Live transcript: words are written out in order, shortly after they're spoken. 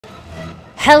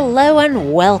Hello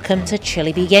and welcome to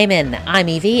Chili Bee Gaming. I'm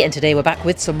Evie and today we're back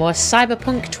with some more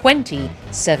Cyberpunk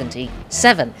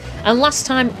 2077. And last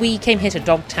time we came here to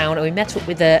Dogtown and we met up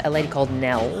with a lady called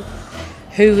Nele,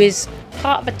 who is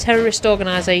part of a terrorist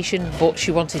organisation, but she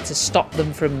wanted to stop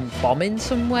them from bombing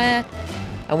somewhere.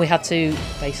 And we had to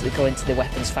basically go into the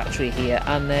weapons factory here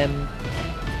and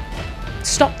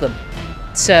stop them.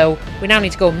 So we now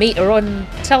need to go meet her and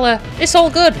tell her it's all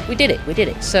good. We did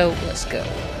it. So let's go.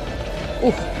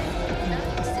 Ooh.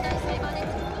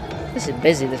 This is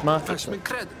busy, this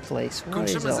marketplace. Where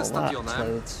is all that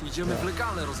clothes?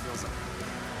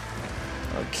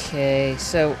 Okay,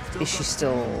 so is she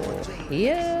still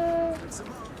here?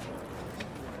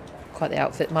 Quite the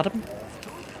outfit, madam.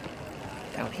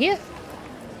 Down here?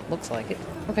 Looks like it.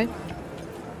 Okay.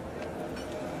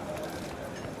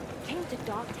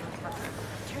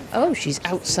 Oh, she's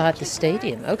outside the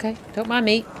stadium. Okay, don't mind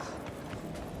me.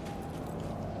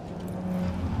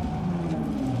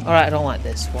 Alright, I don't like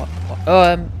this. What?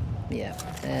 Oh, yeah.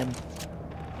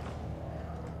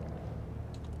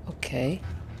 Okay.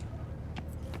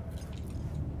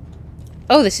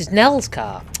 Oh, this is Nell's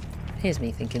car. Here's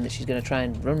me thinking that she's going to try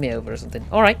and run me over or something.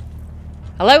 Alright.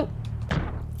 Hello?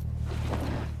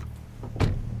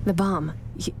 The bomb.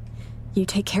 You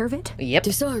take care of it? Yep.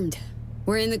 Disarmed.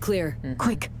 We're in the clear.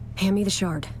 Quick, hand me the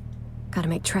shard. Gotta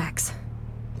make tracks.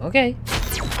 Okay.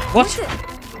 What?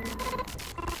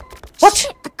 What?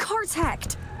 Shit, the car's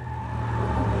hacked.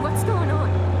 What's going on?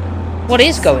 What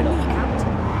is going on?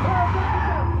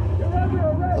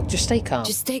 Look, just stay calm.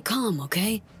 Just stay calm,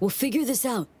 okay? We'll figure this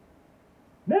out.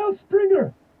 Mel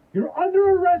Stringer, you're under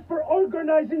arrest for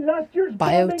organizing last year's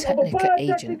bombing of a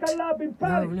biotechnical lab in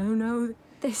Paris. No.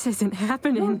 This isn't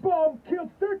happening. Your bomb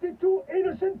killed 32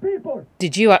 innocent people.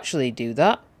 Did you actually do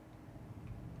that?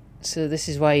 So this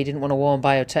is why you didn't want to warn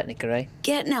Biotechnica, eh?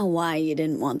 Get now why you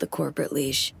didn't want the corporate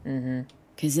leash.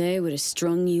 Because they would have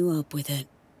strung you up with it.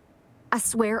 I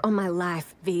swear on my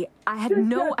life, V, I had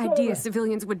no idea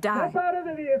civilians would die. Step out of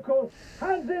the vehicle,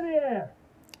 hands in the air.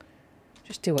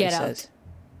 Just do what he says.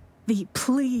 V,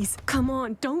 please, come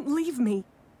on, don't leave me.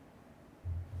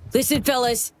 Listen,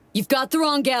 fellas, you've got the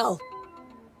wrong gal.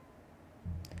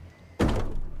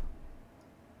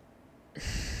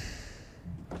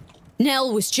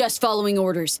 Nele was just following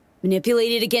orders,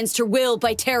 manipulated against her will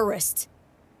by terrorists.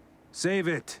 Save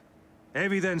it.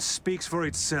 Evidence speaks for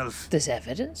itself. There's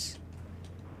evidence?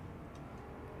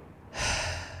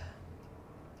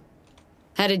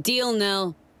 Had a deal,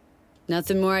 Nele.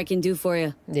 Nothing more I can do for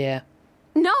you. Yeah.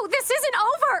 No, this isn't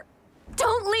over!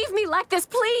 Don't leave me like this,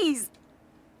 please!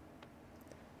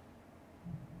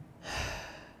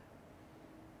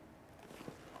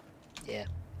 Yeah.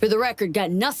 For the record,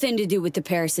 got nothing to do with the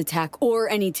Paris attack or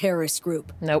any terrorist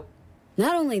group. Nope.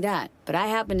 Not only that, but I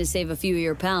happened to save a few of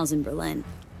your pals in Berlin.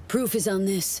 Proof is on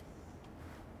this.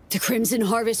 The Crimson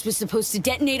Harvest was supposed to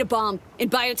detonate a bomb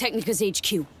in Biotechnica's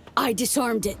HQ. I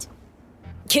disarmed it.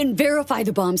 Can verify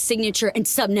the bomb's signature and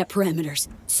subnet parameters.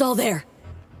 It's all there.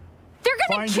 They're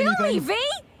gonna kill me, V!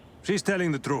 She's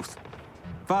telling the truth.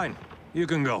 Fine, you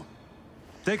can go.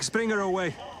 Take Springer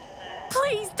away.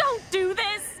 Please don't do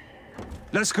this!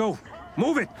 Let's go.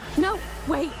 Move it. No,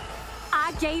 wait.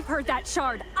 I gave her that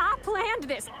shard. I planned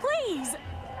this. Please!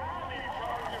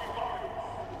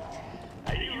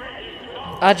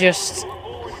 I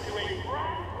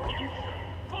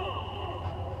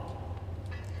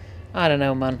don't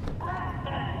know, man.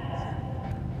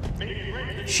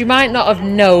 She might not have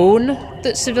known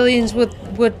that civilians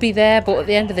would be there, but at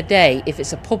the end of the day, if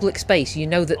it's a public space, you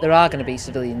know that there are going to be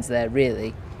civilians there,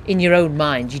 really. In your own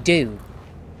mind, you do.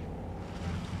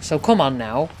 So come on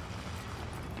now.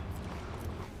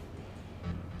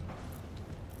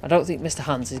 I don't think Mr.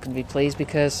 Hans is going to be pleased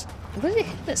because... Was it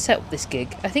him that set up this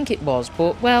gig? I think it was,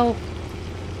 but, well,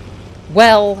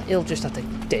 he'll just have to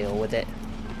deal with it.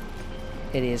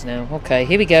 It is now. Okay,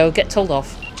 here we go. Get told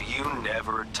off. Do you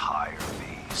never tire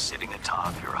me sitting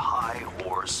atop your high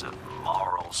horse of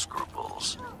moral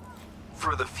scruples?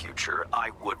 For the future,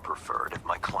 I would prefer it if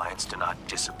my clients do not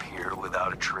disappear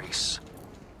without a trace.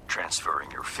 Transferring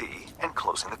your fee and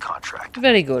closing the contract.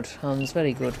 Very good, Hans.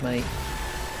 Very good, mate.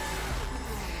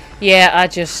 Yeah, I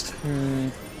just...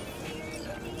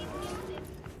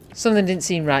 Something didn't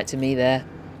seem right to me there.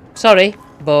 Sorry,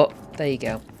 but there you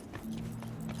go.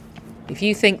 If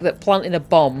you think that planting a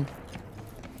bomb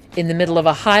in the middle of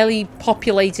a highly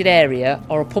populated area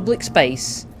or a public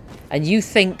space, and you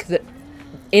think that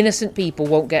innocent people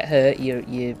won't get hurt,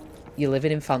 you're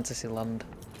living in fantasy land.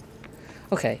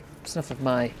 Okay. It's enough of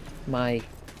my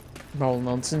moral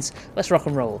nonsense. Let's rock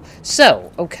and roll.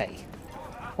 So, okay.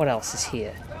 What else is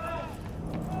here?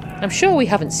 I'm sure we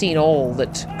haven't seen all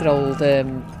that good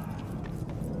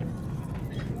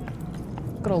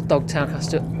old Dogtown has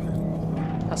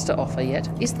to offer yet.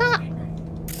 Is that?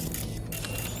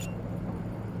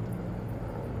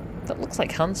 That looks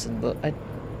like Hanson, but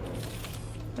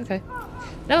okay.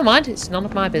 Never mind, it's none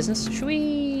of my business. Should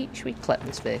we clep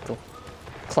this vehicle?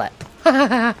 Clep.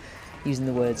 Using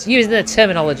the words. Using the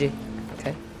terminology.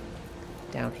 Okay.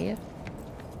 Down here.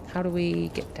 How do we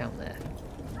get down there?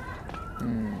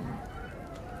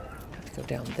 Have to go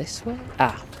down this way?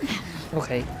 Ah.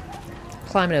 Okay.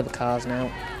 Climbing over cars now.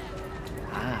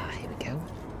 Ah, here we go.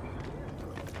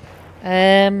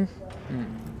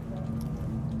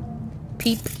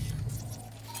 Peep.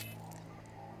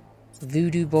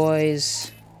 Voodoo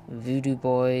boys. Voodoo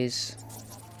boys.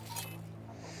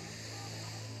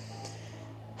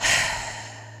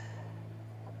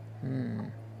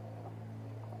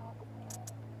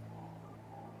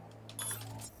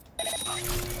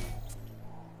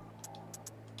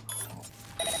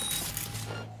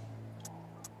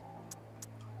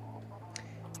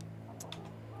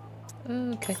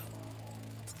 Okay.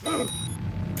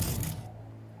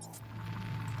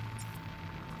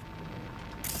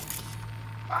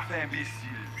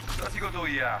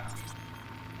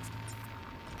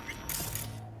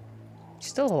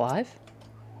 Still alive?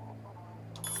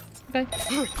 Okay.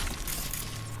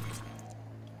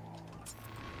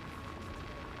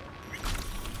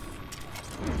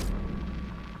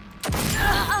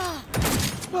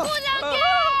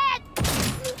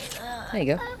 There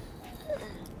you go.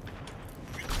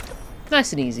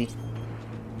 Nice and easy.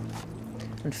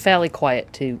 And fairly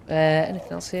quiet too.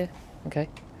 Anything else here? Okay.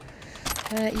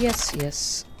 Yes,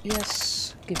 yes,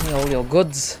 yes. Give me all your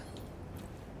goods.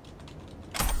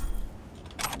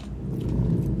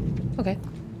 Okay.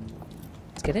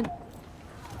 Let's get in.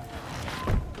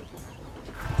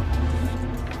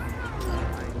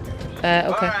 Okay.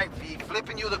 Alright, V,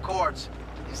 flipping you the cords.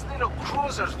 This little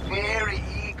cruiser's very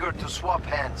eager to swap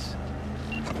hands.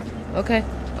 Okay.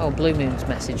 Oh, Blue Moon's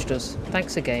messaged us.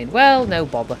 Thanks again. Well, no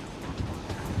bother.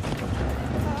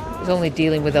 I was only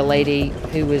dealing with a lady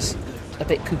who was a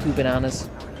bit cuckoo bananas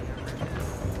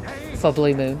for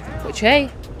Blue Moon. Which, hey,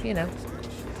 you know.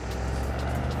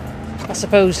 I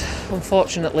suppose,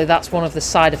 unfortunately, that's one of the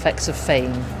side effects of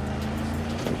fame.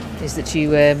 Is that you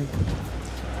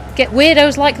get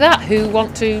weirdos like that who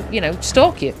want to, you know,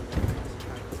 stalk you.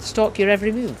 Stalk your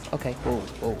every move. Okay. Whoa,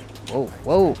 whoa, whoa,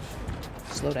 whoa.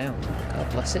 Slow down. God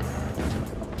bless it.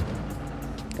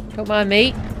 Don't mind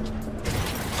me.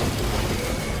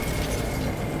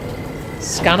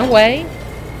 Scan away.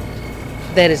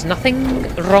 There is nothing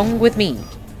wrong with me.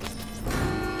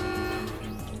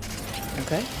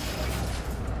 Okay.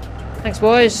 Thanks,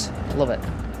 boys. Love it.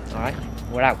 Alright,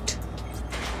 we're out.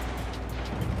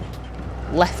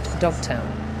 Left Dogtown.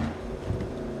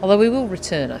 Although we will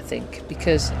return, I think,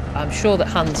 because I'm sure that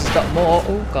Hans has got more,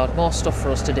 oh god, more stuff for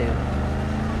us to do.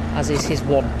 As is his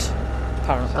want,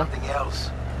 apparently. Something else.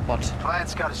 What?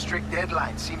 Client's got a strict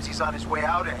deadline. Seems he's on his way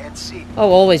out at NC. Oh,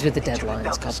 always with the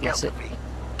deadlines, God bless it.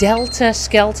 Delta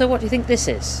Skelter? What do you think this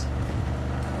is?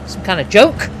 Some kind of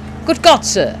joke? Good God,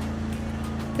 sir!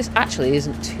 This actually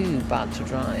isn't too bad to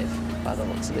drive, by the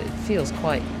looks of it. It feels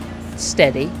quite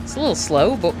steady. It's a little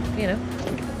slow, but, you know.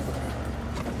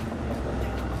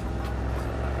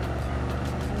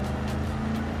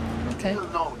 Okay.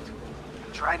 Little note.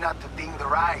 Try not to ding the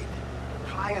ride.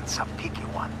 Client's a picky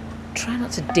one. Try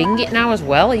not to ding it now as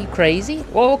well? Are you crazy?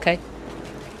 Oh, okay.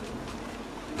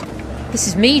 This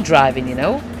is me driving, you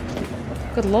know.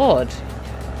 Good lord.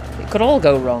 It could all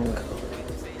go wrong.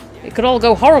 It could all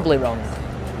go horribly wrong.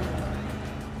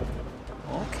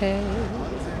 Okay.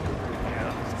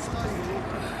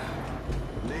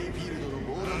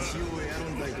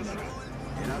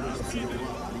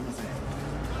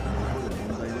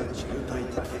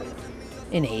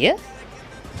 In here?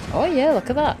 Oh yeah, look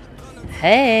at that.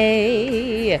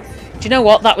 Hey! Do you know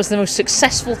what? That was the most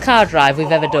successful car drive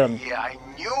we've ever done. Yeah, I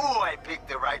knew I picked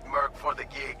the right Merc for the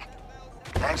gig.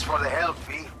 Thanks for the help,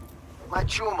 V. My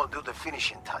chum will do the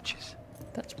finishing touches.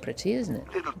 That's pretty, isn't it?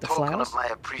 Little The token flowers. of my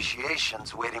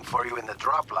appreciation's waiting for you in the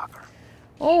drop locker.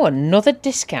 Oh, another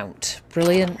discount.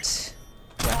 Brilliant.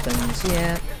 Weapons,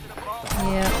 yeah.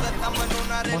 Yeah.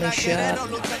 Money shot.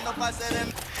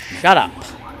 Shut up.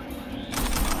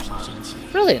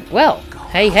 Brilliant. Well,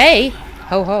 hey, hey.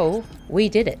 Ho, ho. We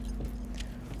did it.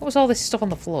 What was all this stuff on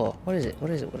the floor? What is it?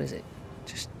 What is it? What is it?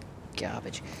 Just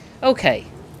garbage. Okay.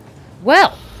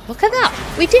 Well, look at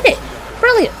that. We did it.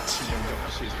 Brilliant.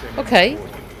 Okay.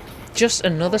 Just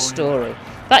another story.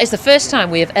 That is the first time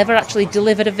we have ever actually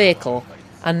delivered a vehicle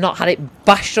and not had it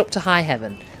bashed up to high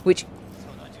heaven. Which...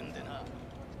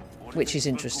 which is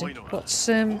interesting.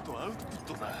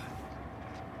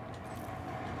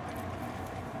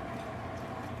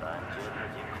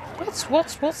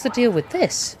 What's the deal with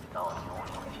this?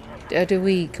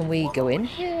 Can we go in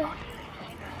here?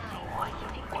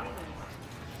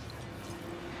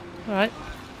 All right.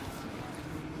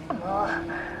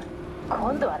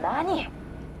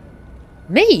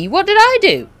 Me? What did I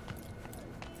do?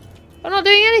 I'm not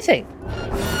doing anything.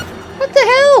 What the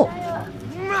hell?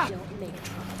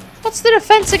 What's the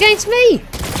defense against me?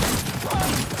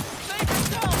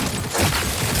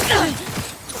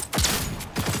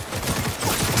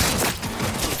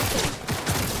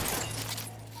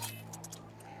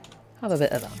 Have a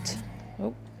bit of that.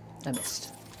 Oh, I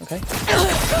missed. Okay.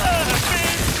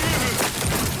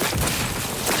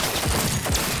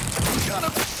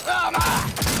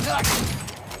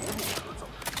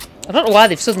 I don't know why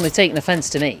they've suddenly taken offense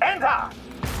to me.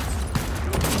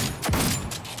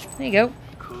 There you go.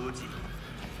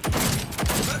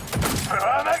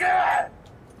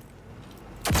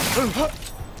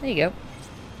 There you go.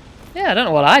 Yeah, I don't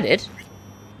know what I did.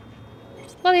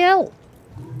 Bloody hell.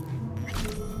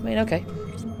 I mean, okay.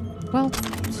 Well.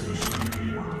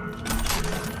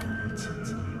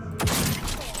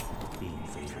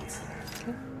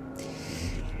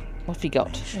 What have we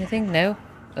got? Anything? No?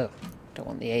 Oh, don't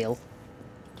want the ale.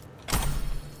 I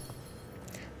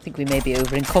think we may be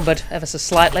over encumbered ever so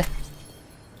slightly.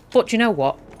 But you know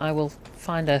what? I will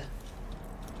find a...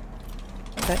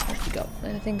 Okay, what have we got?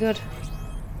 Anything good?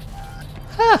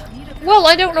 Huh. Well,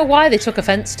 I don't know why they took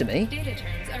offence to me.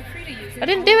 I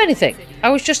didn't do anything. I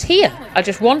was just here. I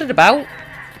just wandered about.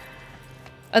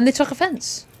 And they took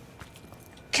offence.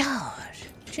 God.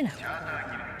 You know.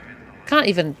 Can't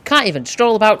even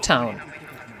stroll about town.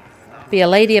 Be a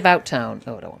lady about town.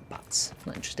 Oh, I don't want bats. I'm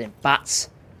not interested in bats.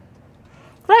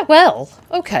 Right, well,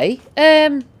 okay.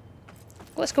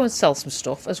 Let's go and sell some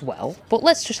stuff as well. But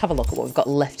let's just have a look at what we've got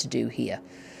left to do here.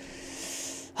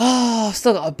 Oh,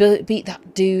 still got to beat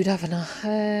that dude, haven't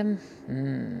I?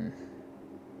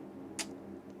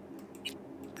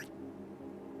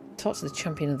 Talk to the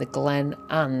champion of the Glen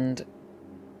and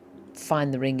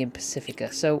find the ring in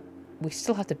Pacifica. So we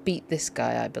still have to beat this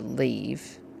guy, I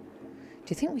believe. Do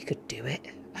you think we could do it?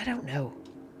 I don't know.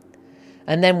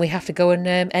 And then we have to go and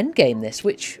endgame this,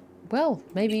 which, well,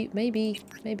 maybe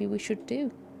we should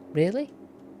do. Really?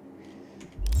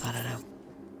 I don't know.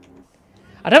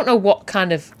 I don't know what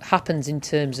kind of happens in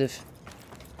terms of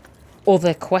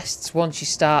other quests once you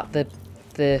start the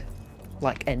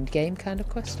like endgame kind of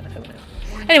quest. I don't know.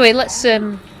 Anyway, let's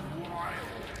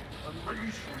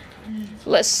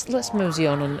mosey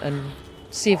on and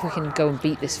see if we can go and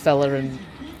beat this fella and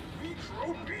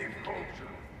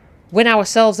win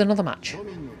ourselves another match.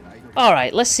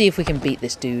 Alright, let's see if we can beat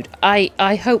this dude.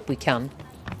 I hope we can.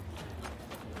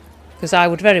 Because I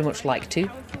would very much like to.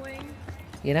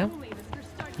 You know?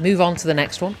 Move on to the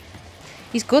next one.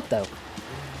 He's good, though.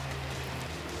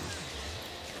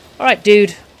 Alright,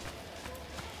 dude.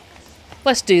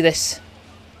 Let's do this.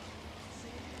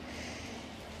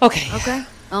 Okay. Okay,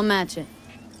 I'll match it.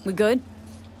 We good?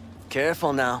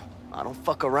 Careful now. I don't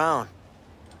fuck around.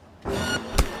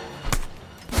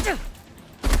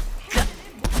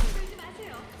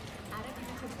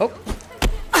 Oh.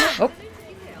 Oh.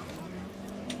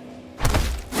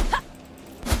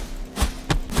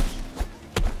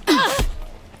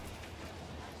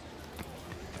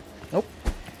 Nope.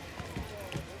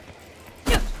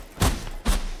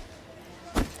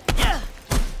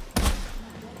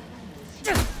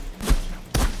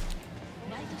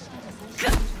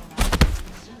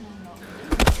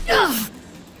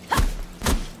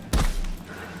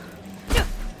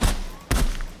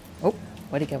 Oh,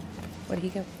 where'd he go? Where'd he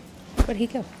go? Where'd he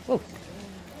go? Whoa.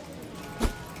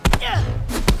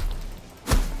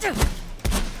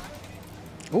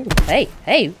 Oh,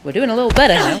 hey, we're doing a little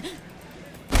better now.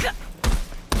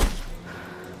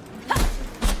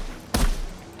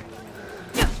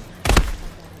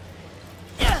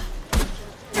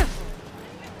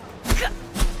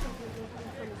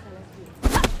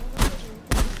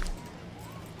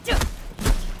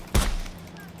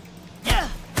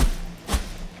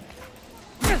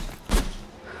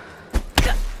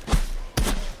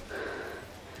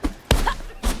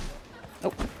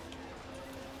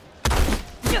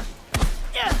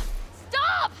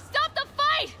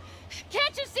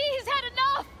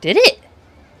 Did it?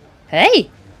 Hey!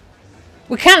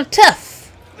 We're kind of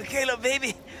tough. Michaela,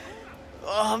 baby.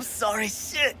 Oh, I'm sorry.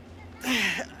 Shit.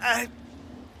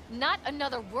 Not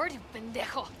another word, you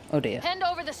pendejo. Oh dear. Hand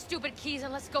over the stupid keys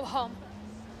and let's go home.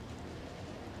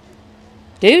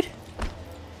 Dude?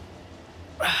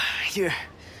 Here.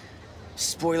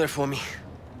 Spoiler for me.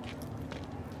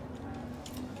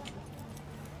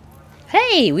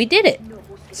 Hey, we did it.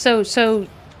 So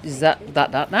is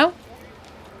that now?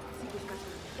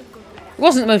 It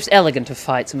wasn't the most elegant of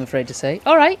fights, I'm afraid to say.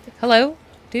 All right, hello,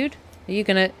 dude. Are you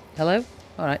gonna? Hello.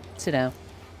 All right, sit down.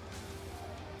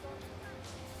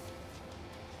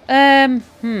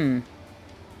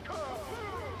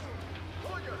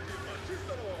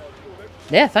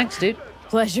 Yeah, thanks, dude.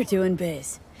 Pleasure doing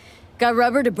biz. Got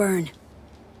rubber to burn.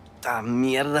 Ah,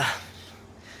 mierda.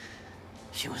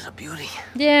 She was a beauty.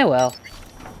 Yeah, well.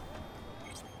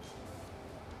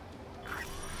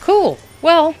 Cool.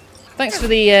 Well, thanks for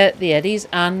the eddies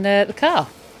and the car.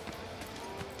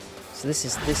 So this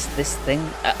is this thing.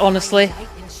 Honestly. Knight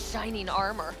in shining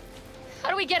armor. How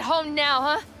do we get home now,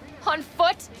 huh? On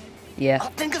foot? Yeah. I'll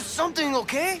think of something,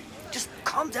 okay? Just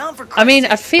calm down for Christ's I mean,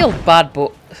 sake. I feel bad,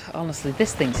 but honestly,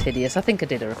 this thing's hideous. I think I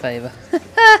did her a favour.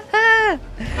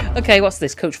 Okay, what's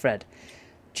this? Coach Fred.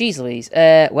 Jeez Louise.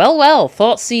 Well,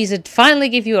 thought Caesar'd finally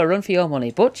give you a run for your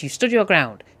money, but you stood your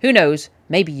ground. Who knows?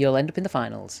 Maybe you'll end up in the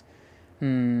finals.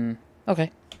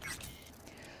 Okay.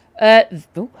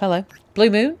 Oh, hello. Blue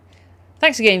Moon.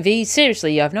 Thanks again, V.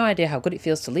 Seriously, you have no idea how good it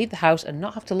feels to leave the house and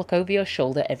not have to look over your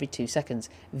shoulder every 2 seconds.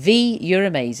 V, you're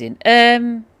amazing.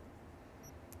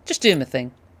 Just doing my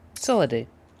thing. That's all I do.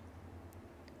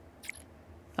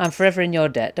 I'm forever in your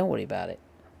debt. Don't worry about it.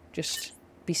 Just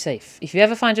be safe. If you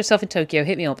ever find yourself in Tokyo,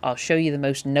 hit me up. I'll show you the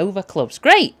most Nova clubs.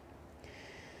 Great!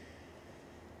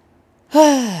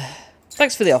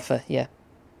 Thanks for the offer, yeah.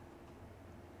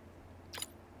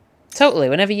 Totally,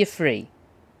 whenever you're free.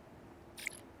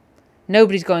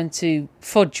 Nobody's going to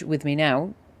fudge with me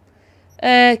now.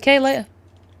 Okay, later.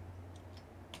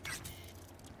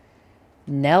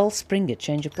 Nell Springer,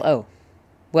 change of oh.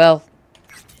 Well.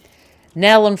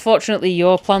 Nell, unfortunately,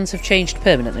 your plans have changed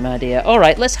permanently, my dear.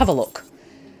 Alright, let's have a look.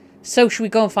 So, should we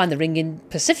go and find the ring in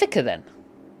Pacifica, then?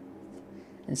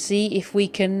 And see if we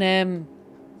can,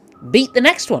 beat the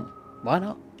next one. Why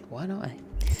not? Why not, eh?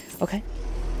 Okay.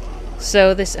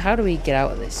 So, this... How do we get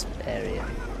out of this area?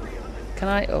 Can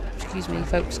I... Oh, excuse me,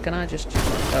 folks. Can I just...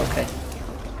 Okay.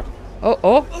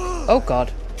 Oh,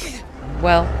 God.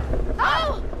 Well...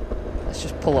 Let's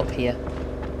just pull up here.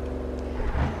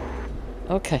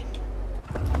 Okay.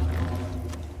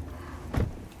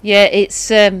 Yeah,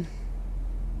 it's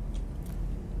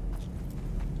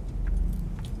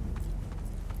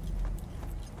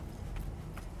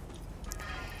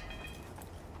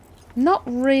not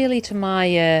really to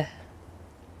my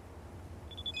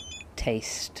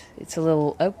taste. It's a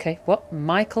little okay. What?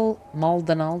 Michael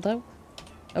Maldonado?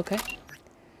 Okay.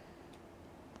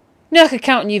 No, I could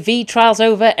count on you, V. Trial's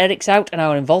over, Eric's out, and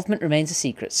our involvement remains a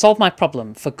secret. Solve my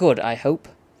problem. For good, I hope.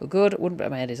 For good. Wouldn't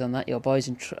bet my head is on that. Your boy's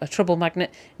in a trouble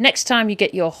magnet. Next time you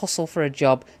get your hustle for a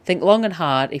job, think long and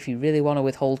hard if you really want to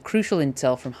withhold crucial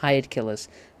intel from hired killers.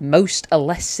 Most are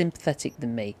less sympathetic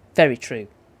than me. Very true.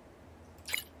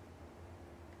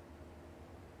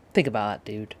 Think about that,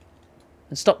 dude.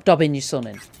 And stop dobbing your son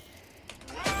in.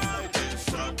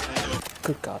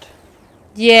 Good God.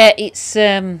 Yeah, it's,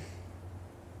 a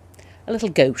little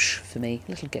gauche for me.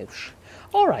 A little gauche.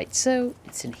 Alright, so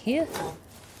it's in here.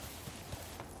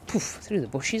 Poof, through the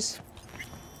bushes.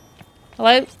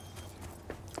 Hello?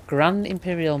 Grand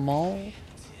Imperial Mall.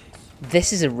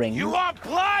 This is a ring. You want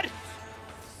blood?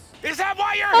 Is that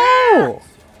why you're here? Oh!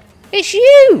 It's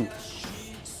you!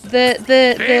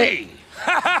 Hey!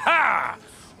 Ha ha ha!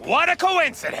 What a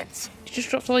coincidence! You just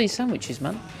dropped all your sandwiches,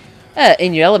 man.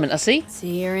 In your element, I see.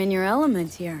 See, you're in your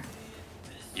element here.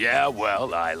 Yeah,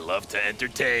 well, I love to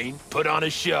entertain, put on a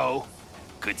show.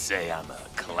 Could say I'm a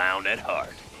clown at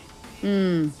heart.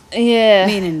 Yeah.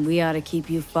 Meaning we ought to keep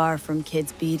you far from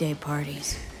kids' B-Day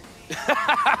parties.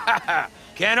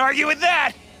 Can't argue with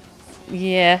that!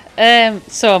 Yeah,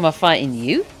 so am I fighting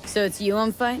you? So it's you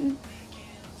I'm fighting?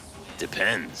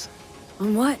 Depends.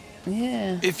 On what?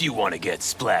 Yeah. If you want to get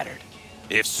splattered.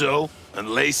 If so,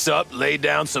 then lace up, lay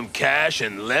down some cash,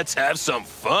 and let's have some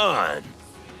fun.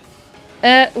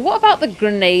 What about the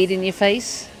grenade in your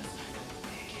face?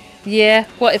 Yeah,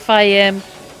 what if I,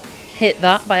 hit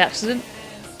that by accident?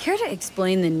 Care to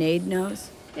explain the nade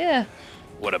nose? Yeah.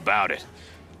 What about it?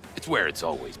 It's where it's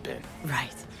always been.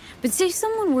 Right. But say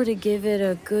someone were to give it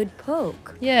a good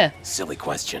poke. Yeah. Silly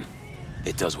question.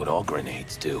 It does what all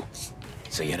grenades do.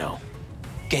 So, you know,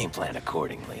 game plan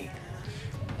accordingly.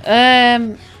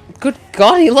 Good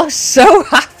God, he looks so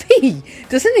happy,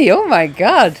 doesn't he? Oh my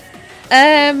God.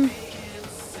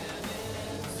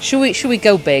 Should we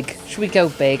go big? Should we go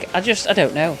big? I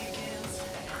don't know.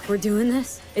 We're doing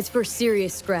this? It's for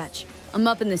serious scratch. I'm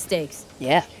upping the stakes.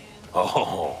 Yeah.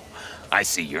 Oh, I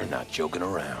see you're not joking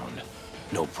around.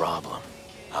 No problem.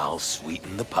 I'll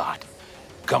sweeten the pot.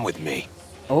 Come with me.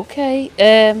 Okay.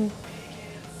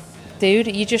 Dude,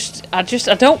 I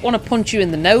don't want to punch you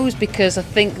in the nose because I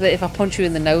think that if I punch you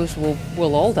in the nose,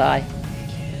 we'll all die.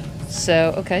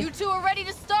 So, okay. You two are ready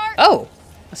to start? Oh,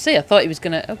 I see. I thought he was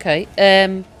gonna. Okay.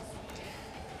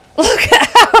 Look at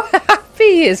how happy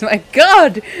he is. My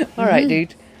God. All right,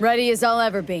 dude. Ready as I'll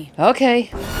ever be. Okay.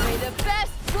 May the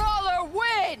best brawler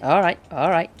win! All right. All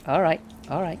right. All right.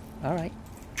 All right. All right.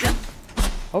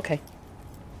 Okay.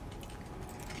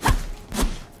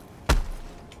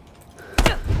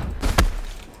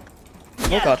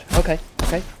 Oh God. Okay.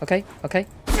 Okay. Okay. Okay.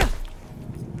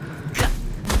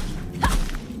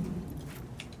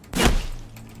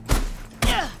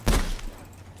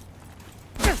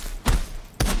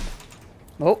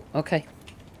 Oh, okay.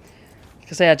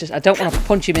 Because I don't want to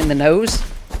punch him in the nose,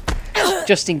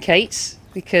 just in case,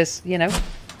 because you know.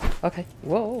 Okay.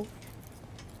 Whoa.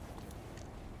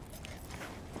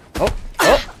 Oh.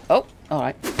 Oh. Oh. All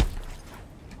right.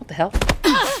 What the hell?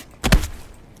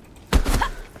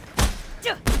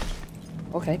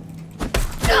 Okay.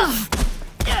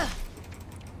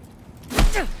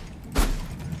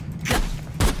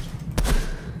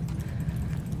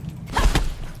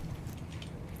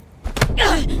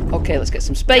 Okay, let's get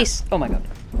some space. Oh my God.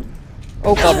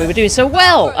 Oh God, we were doing so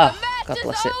well. Oh, God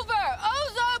bless it.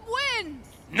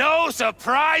 No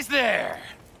surprise there.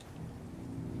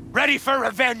 Ready for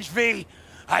revenge, V?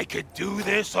 I could do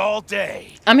this all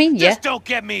day. I mean, yeah. Just don't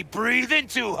get me breathing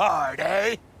too hard,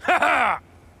 eh? Ha ha!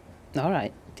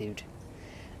 Alright, dude.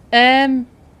 Yeah,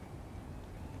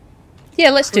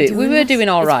 let's do it. We were doing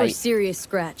alright. It's for serious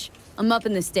scratch. I'm up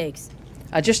in the stakes.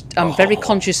 I'm very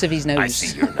conscious of his nose. I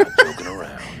see you're not joking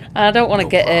around. I don't want to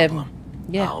get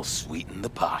yeah. I'll sweeten the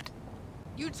pot.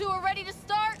 You two are ready to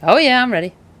start? Oh yeah, I'm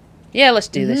ready. Yeah, let's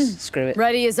do this. Screw it.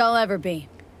 Ready as I'll ever be.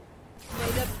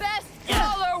 May the best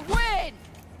brawler win!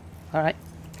 Alright.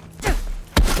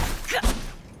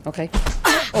 Okay.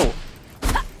 Oh.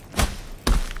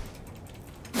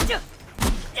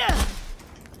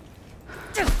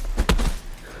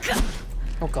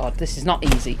 Oh God, this is not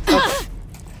easy.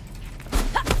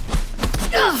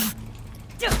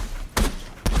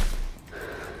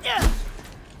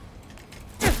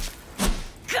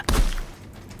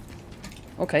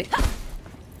 Okay. Okay.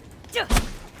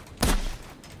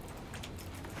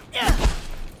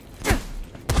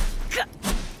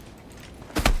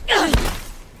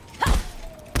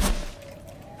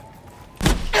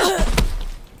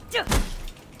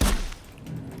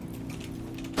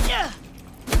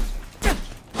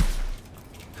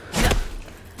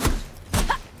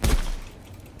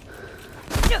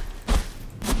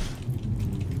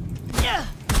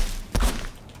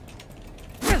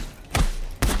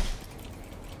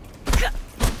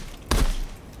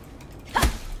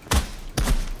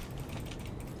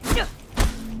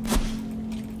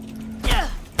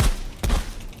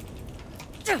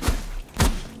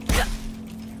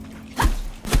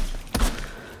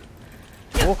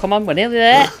 Oh, come on, we're nearly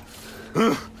there.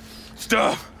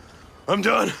 Stop. I'm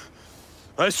done.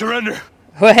 I surrender.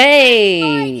 Oh,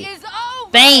 hey! Fight is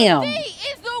over. Bam! V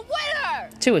is the winner!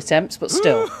 2 attempts, but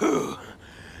still.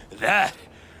 That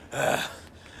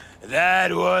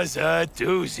was a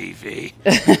doozy, V.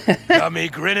 Got me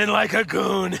grinning like a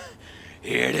goon,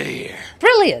 ear to ear.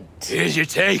 Brilliant! Here's your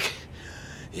take.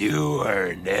 You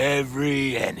earned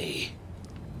every penny.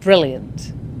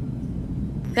 Brilliant.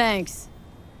 Thanks.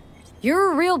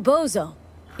 You're a real bozo.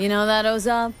 You know that,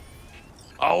 Ozab?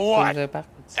 Oh, what? Go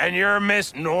backwards. And you're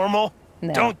Miss Normal?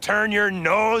 No. Don't turn your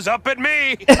nose up at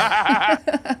me! I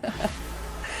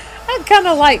kind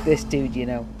of like this dude, you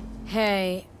know.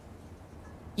 Hey,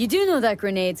 you do know that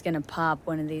grenade's gonna pop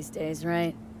one of these days,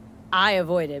 right? I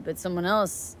avoid it, but someone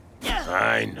else...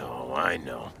 I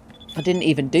know. I didn't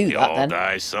even do You'll that then.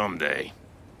 die someday.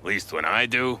 At least when I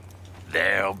do,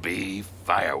 there'll be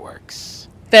fireworks.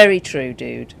 Very true,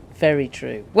 dude. Very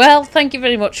true. Well, thank you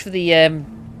very much for the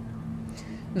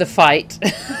fight.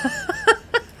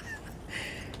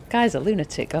 Guy's a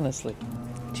lunatic, honestly.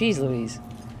 Jeez Louise.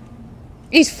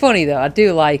 He's funny though, I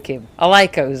do like him. I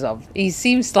like Ozov. He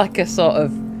seems like a sort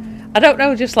of, I don't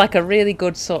know, just like a really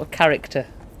good sort of character.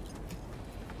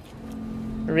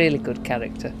 A really good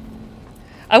character.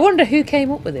 I wonder who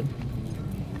came up with him.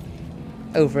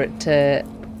 Over at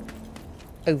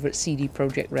CD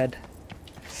Projekt Red.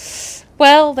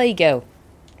 Well, there you go.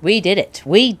 We did it.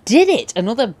 We did it.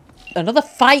 Another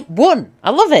fight won.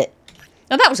 I love it.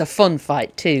 And that was a fun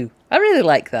fight too. I really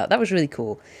like that. That was really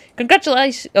cool.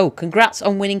 Congratulations. Oh, congrats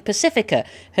on winning Pacifica.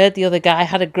 Heard the other guy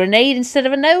had a grenade instead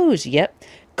of a nose. Yep.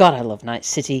 God, I love Night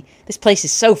City. This place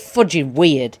is so fudging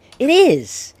weird. It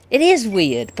is. It is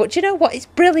weird. But you know what? It's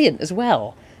brilliant as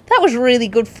well. That was really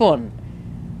good fun.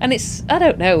 And it's, I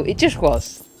don't know, it just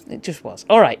was. It just was.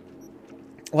 Alright.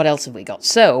 What else have we got?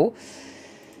 So,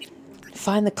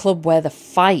 find the club where the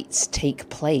fights take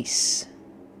place.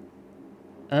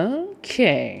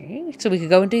 Okay. So we could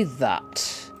go and do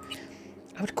that.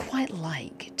 I would quite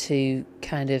like to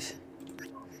kind of...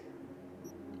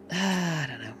 I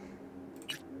don't know.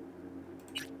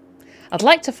 I'd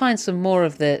like to find some more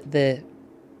of the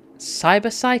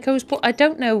Cyberpsychos, but I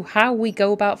don't know how we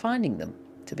go about finding them,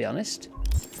 to be honest.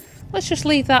 Let's just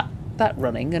leave that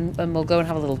running and we'll go and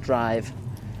have a little drive.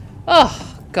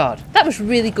 Oh, God. That was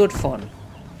really good fun.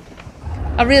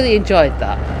 I really enjoyed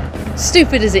that.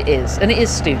 Stupid as it is, and it is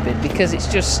stupid because it's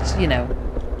just, you know,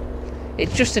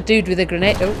 it's just a dude with a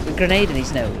grenade in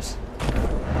his nose.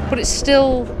 But it's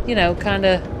still, you know, kind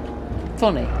of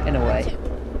funny in a way.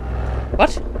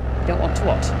 What? You don't want to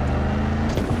what?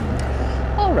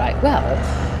 Alright, well...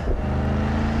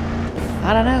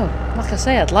 I don't know. Like I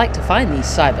say, I'd like to find these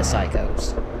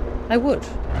Cyberpsychos. I would.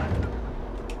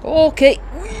 Okay.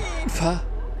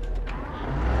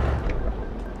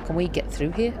 Can we get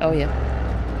through here? Oh, yeah.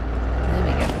 There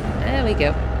we go. There we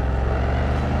go.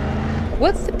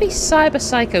 Would there be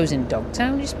Cyberpsychos in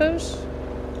Dogtown, you suppose?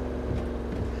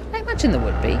 I imagine there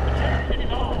would be.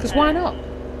 Because why not?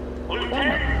 Why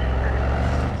not?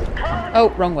 Oh,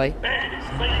 wrong way.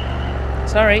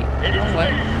 Sorry, wrong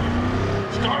way.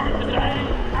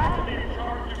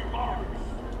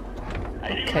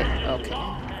 Okay, okay.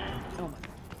 Oh.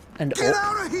 And get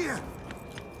out of here!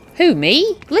 Who,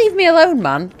 me? Leave me alone,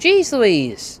 man. Jeez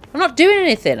Louise. I'm not doing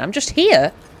anything. I'm just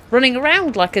here, running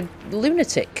around like a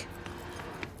lunatic.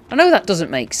 I know that doesn't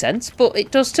make sense, but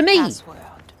it does to me. Password.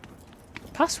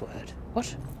 Password?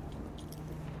 What?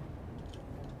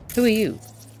 Who are you?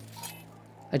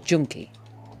 A junkie.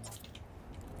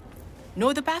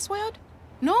 Know the password?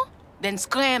 No? Then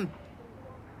scram.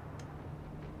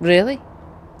 Really?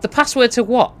 The password to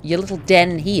what? Your little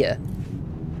den here?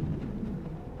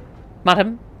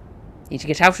 Madam, you need to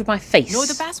get out of my face. Know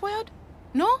the password?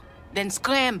 No? Then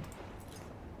scram.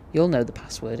 You'll know the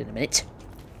password in a minute.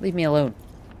 Leave me alone.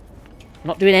 I'm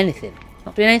not doing anything.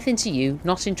 Not doing anything to you.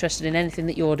 Not interested in anything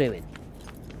that you're doing.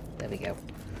 There we go.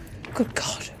 Good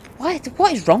God.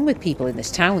 What is wrong with people in this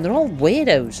town? They're all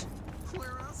weirdos.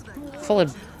 Full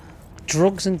of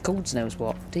drugs and God knows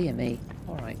what. Dear me.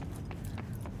 Alright.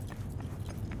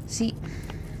 See,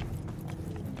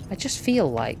 I just feel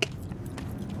like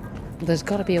there's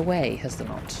got to be a way, has there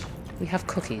not? We have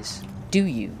cookies. Do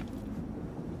you?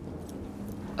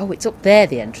 Oh, it's up there,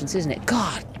 the entrance, isn't it?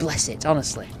 God bless it,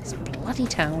 honestly. This bloody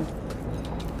town.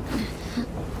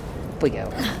 Up we go.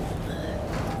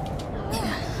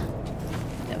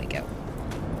 There we go.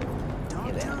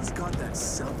 Dogtown's got that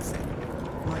something.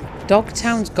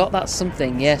 Dogtown's got that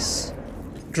something, yes.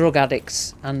 Drug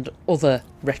addicts and other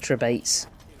retrobates.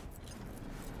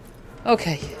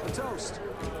 Okay. Toast.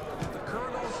 The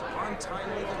colonel's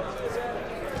untimely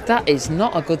demise. That is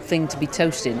not a good thing to be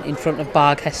toasting in front of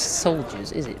Barghest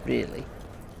soldiers, is it really?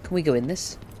 Can we go in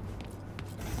this?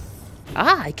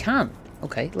 Ah, I can.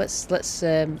 Okay, let's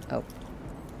oh.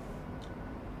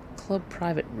 Club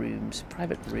private rooms.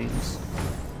 Private rooms.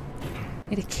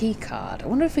 Need a key card. I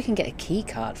wonder if we can get a key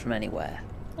card from anywhere.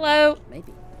 Hello?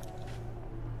 Maybe.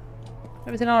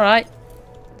 Everything alright?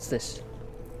 What's this?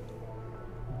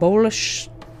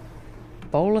 Boleslav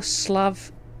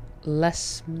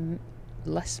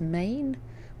Lesmain?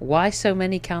 Why so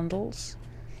many candles?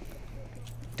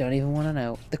 Don't even want to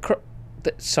know. The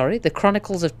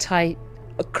Chronicles of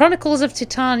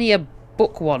Titania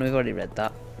Book 1. We've already read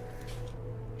that.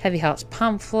 Heavy Hearts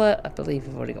pamphlet. I believe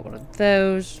we've already got one of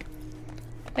those.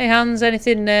 Hey Hans,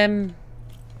 anything new?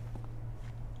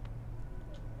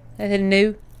 Heard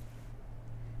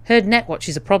Netwatch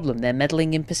is a problem. They're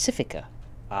meddling in Pacifica.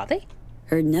 Are they?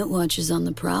 Heard Netwatch is on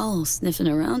the prowl, sniffing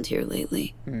around here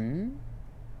lately. Hmm?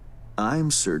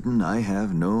 I'm certain I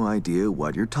have no idea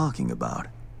what you're talking about.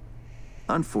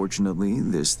 Unfortunately,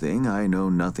 this thing I know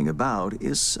nothing about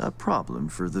is a problem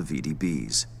for the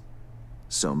VDBs.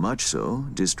 So much so,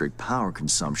 district power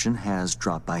consumption has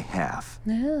dropped by half.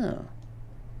 No.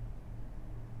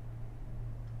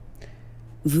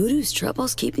 Voodoo's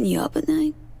trouble's keeping you up at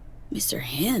night? Mr.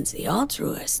 Hands, the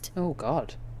altruist. Oh,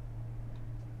 God.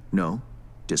 No,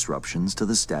 disruptions to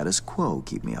the status quo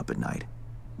keep me up at night.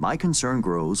 My concern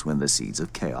grows when the seeds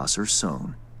of chaos are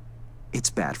sown. It's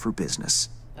bad for business.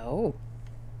 Oh.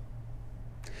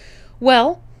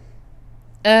 Well.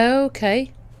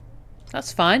 Okay.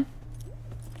 That's fine.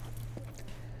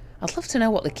 I'd love to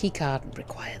know what the keycard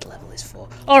required level is for.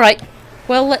 Alright.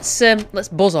 Well, let's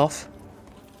buzz off.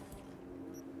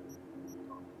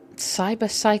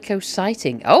 Cyberpsycho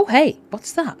sighting. Oh, hey.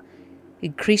 What's that?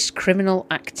 Increased criminal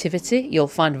activity. You'll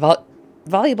find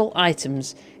valuable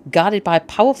items guarded by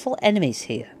powerful enemies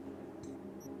here.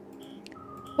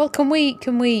 Well, can we?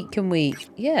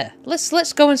 Yeah,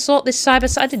 let's go and sort this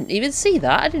cyber. I didn't even see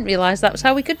that. I didn't realise that was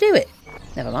how we could do it.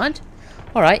 Never mind.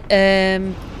 All right.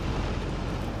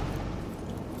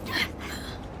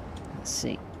 Let's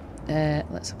see.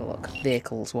 Let's have a look.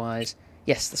 Vehicles wise,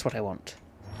 yes, that's what I want.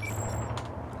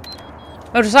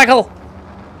 Motorcycle.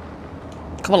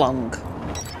 Come along.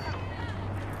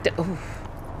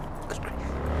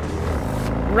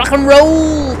 Rock and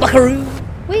roll, buckaroo.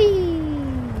 Whee!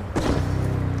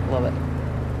 Love it.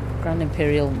 Grand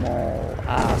Imperial Mall.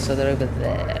 Ah, so they're over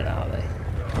there, are they?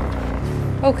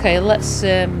 Okay, let's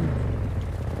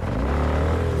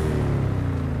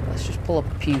just pull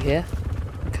up a pew here.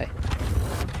 Okay.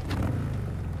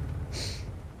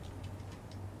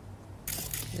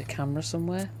 There's a camera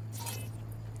somewhere.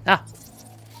 Ah.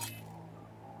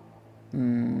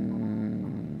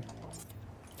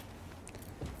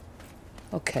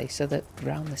 Okay, so they're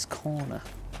around this corner.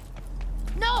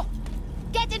 No!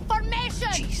 Get information!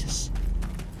 Jesus.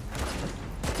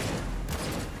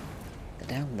 They're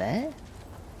down there?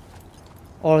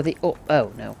 Or are they up?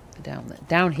 Oh, no. They're down there.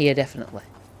 Down here, definitely.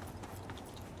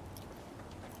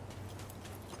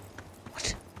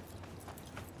 What?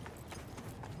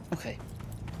 Okay.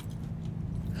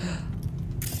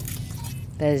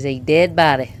 There's a dead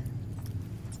body.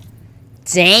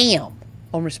 Damn!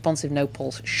 Unresponsive, no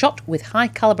pulse. Shot with high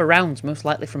caliber rounds, most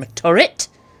likely from a turret.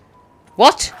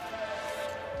 What?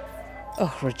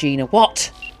 Oh, Regina,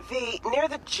 what? Near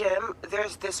the gym,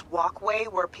 there's this walkway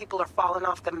where people are falling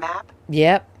off the map.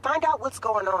 Yep. Find out what's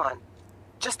going on.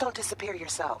 Just don't disappear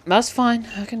yourself. That's fine.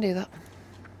 I can do that.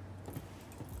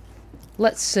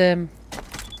 Let's, This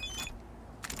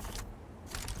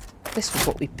was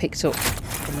what we picked up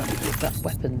from that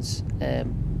weapons,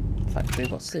 factory.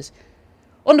 What's this?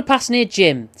 Underpass near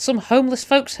gym. Some homeless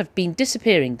folks have been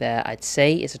disappearing there. I'd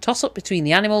say it's a toss-up between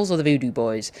the animals or the voodoo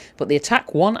boys. But the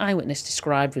attack one eyewitness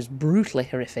described was brutally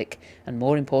horrific. And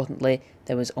more importantly,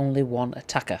 there was only one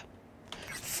attacker.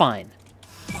 Fine.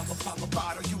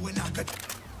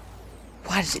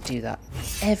 Why does it do that?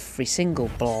 Every single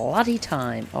bloody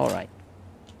time. Alright.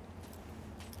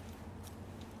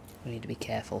 We need to be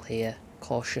careful here.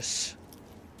 Cautious.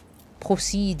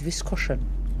 Proceed with caution.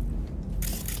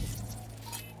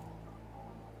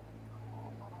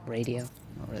 Radio.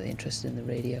 Not really interested in the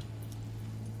radio.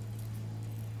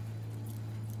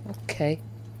 Okay.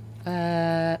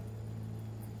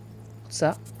 What's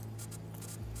that?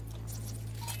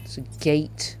 It's a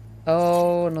gate.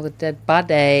 Oh, another dead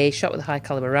body. Shot with high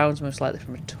caliber rounds, most likely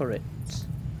from a turret.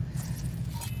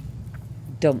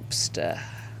 Dumpster.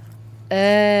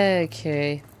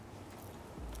 Okay.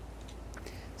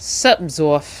 Something's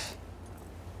off.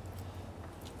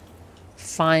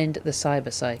 Find the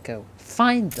Cyberpsycho.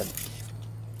 Find them.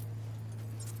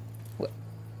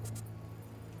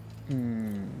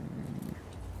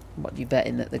 What are you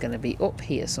betting that they're going to be up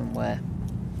here somewhere?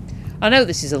 I know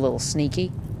this is a little sneaky,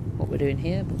 what we're doing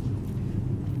here, but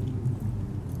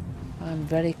I'm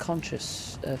very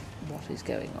conscious of what is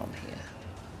going on here.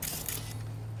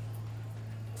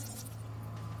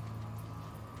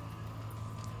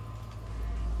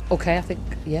 Okay, I think,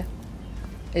 yeah.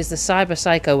 Is the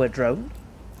Cyberpsycho a drone?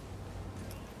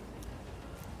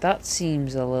 That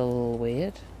seems a little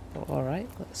weird. But alright,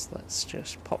 let's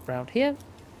just pop round here.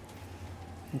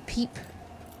 And peep.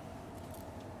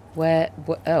 Where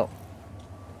oh.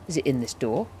 Is it in this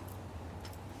door?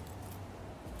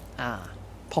 Ah,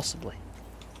 possibly.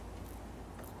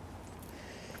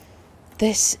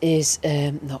 This is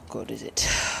not good, is it?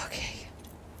 Okay.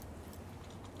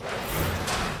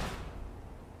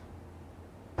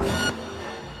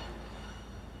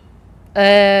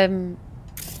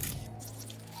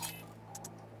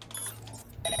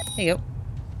 There you go.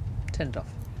 Turn it off.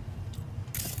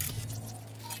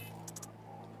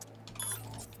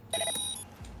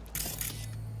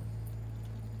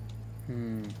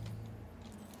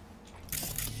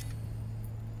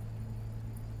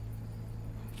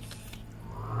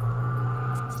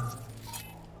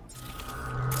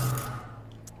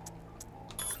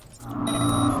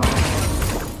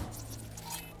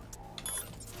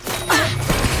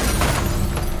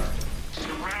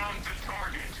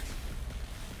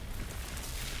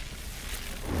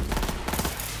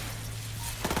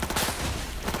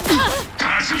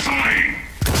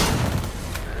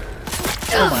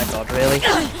 Oh my god, really?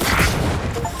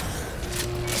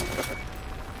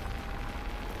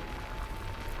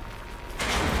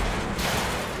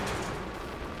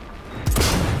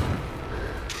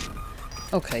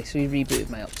 Okay, so he rebooted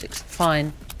my optics.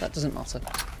 Fine, that doesn't matter.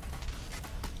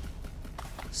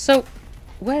 So,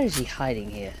 where is he hiding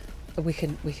here? We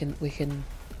can...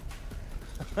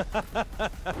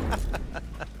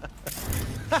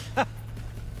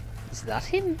 Is that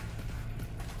him?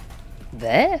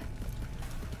 There?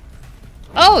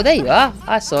 Oh, there you are.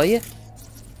 I saw you.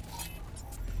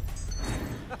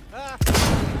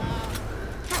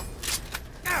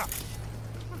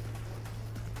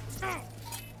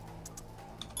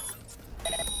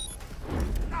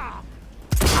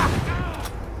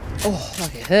 Oh,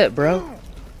 like it hurt, bro.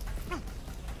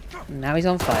 Now he's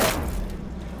on fire.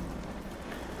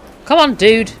 Come on,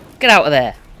 dude. Get out of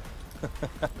there.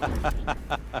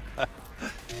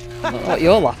 Not what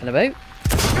you're laughing about.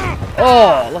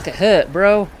 Oh, look, it hurt,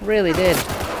 bro. Really did.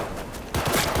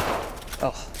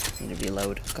 Oh, need to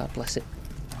reload. God bless it.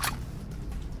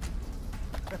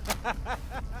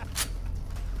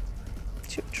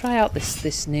 Should we try out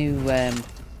this new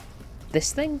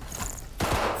this thing?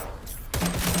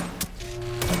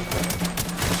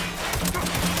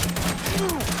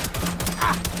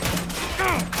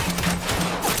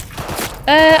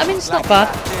 I mean, it's not bad.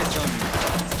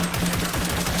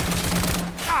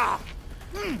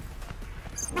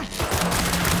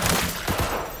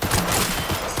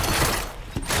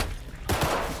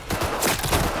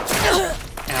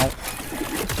 Ow.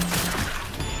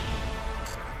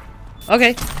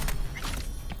 Okay.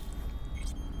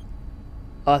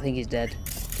 Oh, I think he's dead.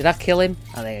 Did I kill him?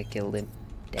 I think I killed him.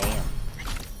 Damn.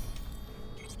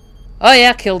 Oh yeah,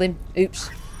 I killed him. Oops.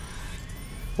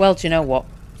 Well, do you know what?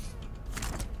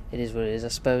 It is what it is, I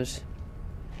suppose.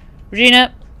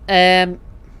 Regina!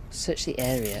 Search the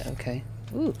area, okay.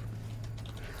 Ooh.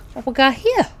 What we got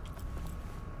here?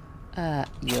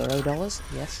 Euro dollars,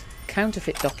 yes.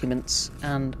 Counterfeit documents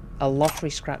and a lottery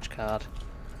scratch card.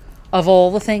 Of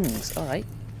all the things. Alright.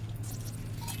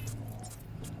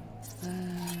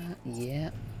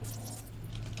 Yeah.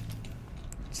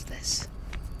 What's this?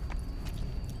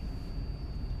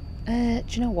 Do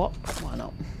you know what? Why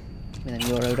not? Give me them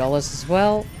Euro dollars as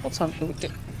well. What's on? What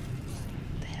the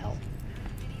hell?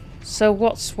 So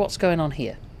what's going on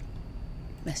here?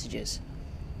 Messages.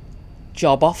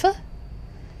 Job offer?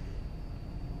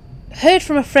 Heard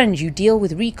from a friend you deal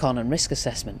with recon and risk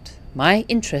assessment. My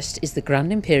interest is the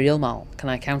Grand Imperial Mall. Can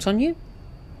I count on you?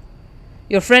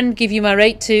 Your friend give you my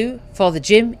rate too. For the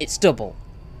gym, it's double.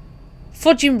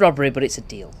 Fudging robbery, but it's a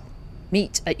deal.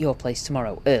 Meet at your place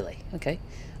tomorrow, early. Okay.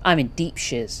 I'm in deep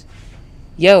shiz.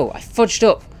 Yo, I fudged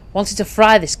up. Wanted to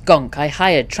fry this gonk I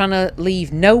hired, trying to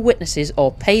leave no witnesses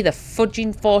or pay the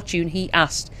fudging fortune he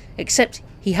asked. Except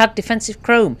he had defensive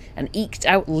chrome and eked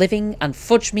out living and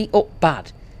fudged me up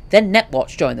bad. Then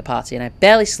Netwatch joined the party and I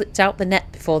barely slipped out the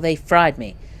net before they fried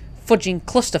me. Fudging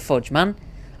cluster fudge, man.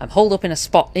 I'm holed up in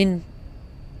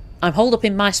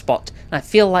my spot and I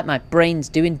feel like my brain's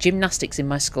doing gymnastics in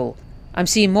my skull. I'm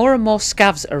seeing more and more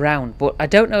scavs around, but I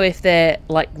don't know if they're,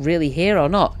 like, really here or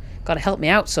not. Gotta help me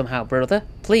out somehow, brother.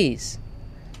 Please.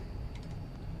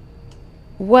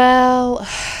 Well,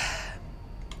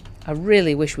 I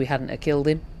really wish we hadn't have killed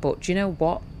him, but do you know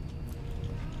what?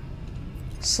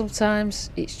 Sometimes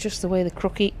it's just the way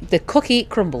the cookie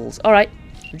crumbles. Alright,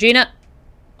 Regina,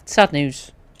 sad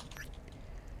news.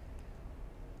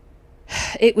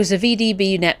 It was a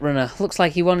VDB netrunner. Looks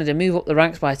like he wanted to move up the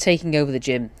ranks by taking over the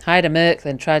gym. Hired a merc,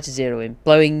 then tried to zero him,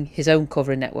 blowing his own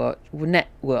cover in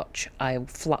Netwatch. I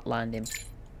flatlined him.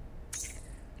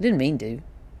 I didn't mean to.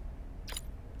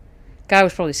 Guy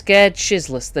was probably scared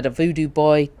shizzless that a voodoo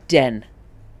boy den.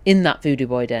 In that voodoo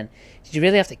boy den. Did you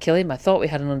really have to kill him? I thought we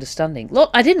had an understanding. Look,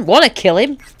 I didn't want to kill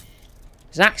him. It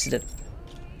was an accident.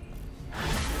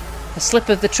 A slip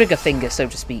of the trigger finger, so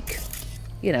to speak.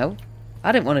 You know.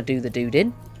 I didn't want to do the dude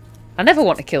in. I never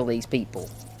want to kill these people,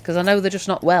 because I know they're just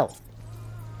not well.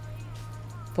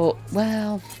 But,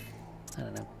 well, I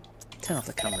don't know. Turn off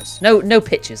the cameras. No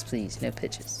pictures, please. No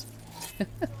pictures.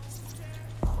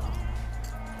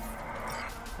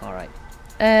 Alright.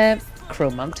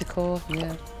 Chromanticore,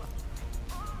 yeah.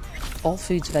 All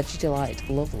foods veggie delight.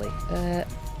 Lovely.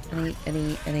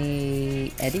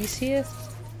 Any eddies here?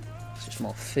 It's just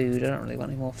more food. I don't really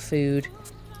want any more food.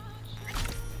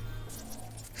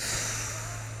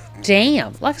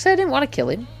 Damn. Like I said, I didn't want to kill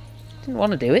him. Didn't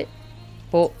want to do it.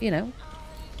 But, you know.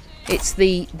 It's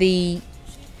the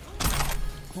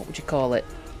what would you call it?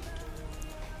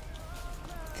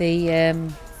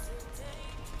 The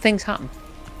things happen.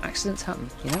 Accidents happen,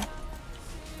 you know?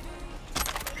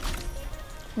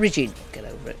 Regina, get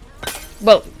over it.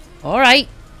 Well, alright.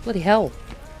 Bloody hell.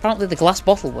 Apparently the glass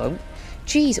bottle won't.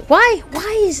 Jeez, why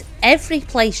is every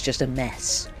place just a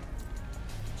mess?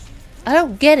 I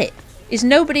don't get it. Is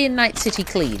nobody in Night City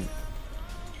clean?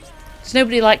 Does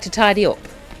nobody like to tidy up?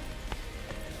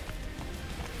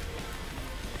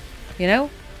 You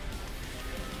know?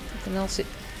 Nothing else it...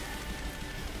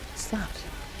 What's that?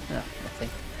 No, nothing.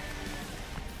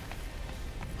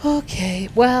 Okay,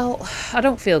 well, I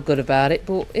don't feel good about it,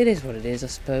 but it is what it is, I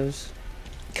suppose.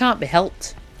 Can't be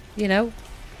helped, you know?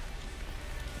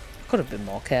 Could have been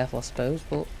more careful, I suppose,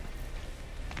 but...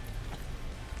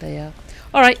 There you are.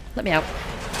 Alright, let me out.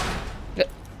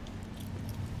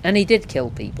 And he did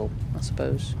kill people, I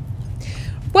suppose.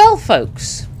 Well,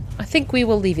 folks, I think we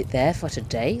will leave it there for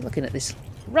today, looking at this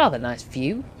rather nice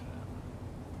view.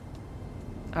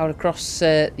 Out across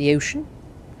the ocean.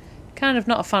 Kind of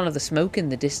not a fan of the smoke in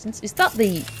the distance. Is that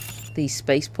the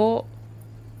spaceport?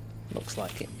 Looks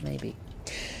like it, maybe.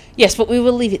 Yes, but we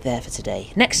will leave it there for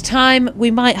today. Next time,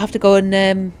 we might have to go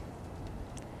and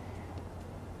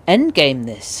endgame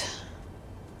this.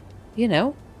 You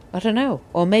know, I don't know.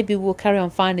 Or maybe we'll carry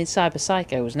on finding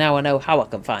Cyberpsychos. Now I know how I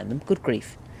can find them. Good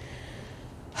grief.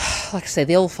 Like I say,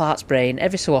 the old fart's brain,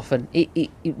 every so often,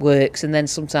 it works, and then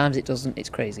sometimes it doesn't. It's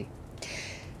crazy.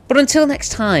 But until next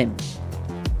time,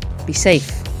 be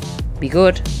safe, be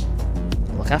good,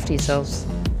 look after yourselves.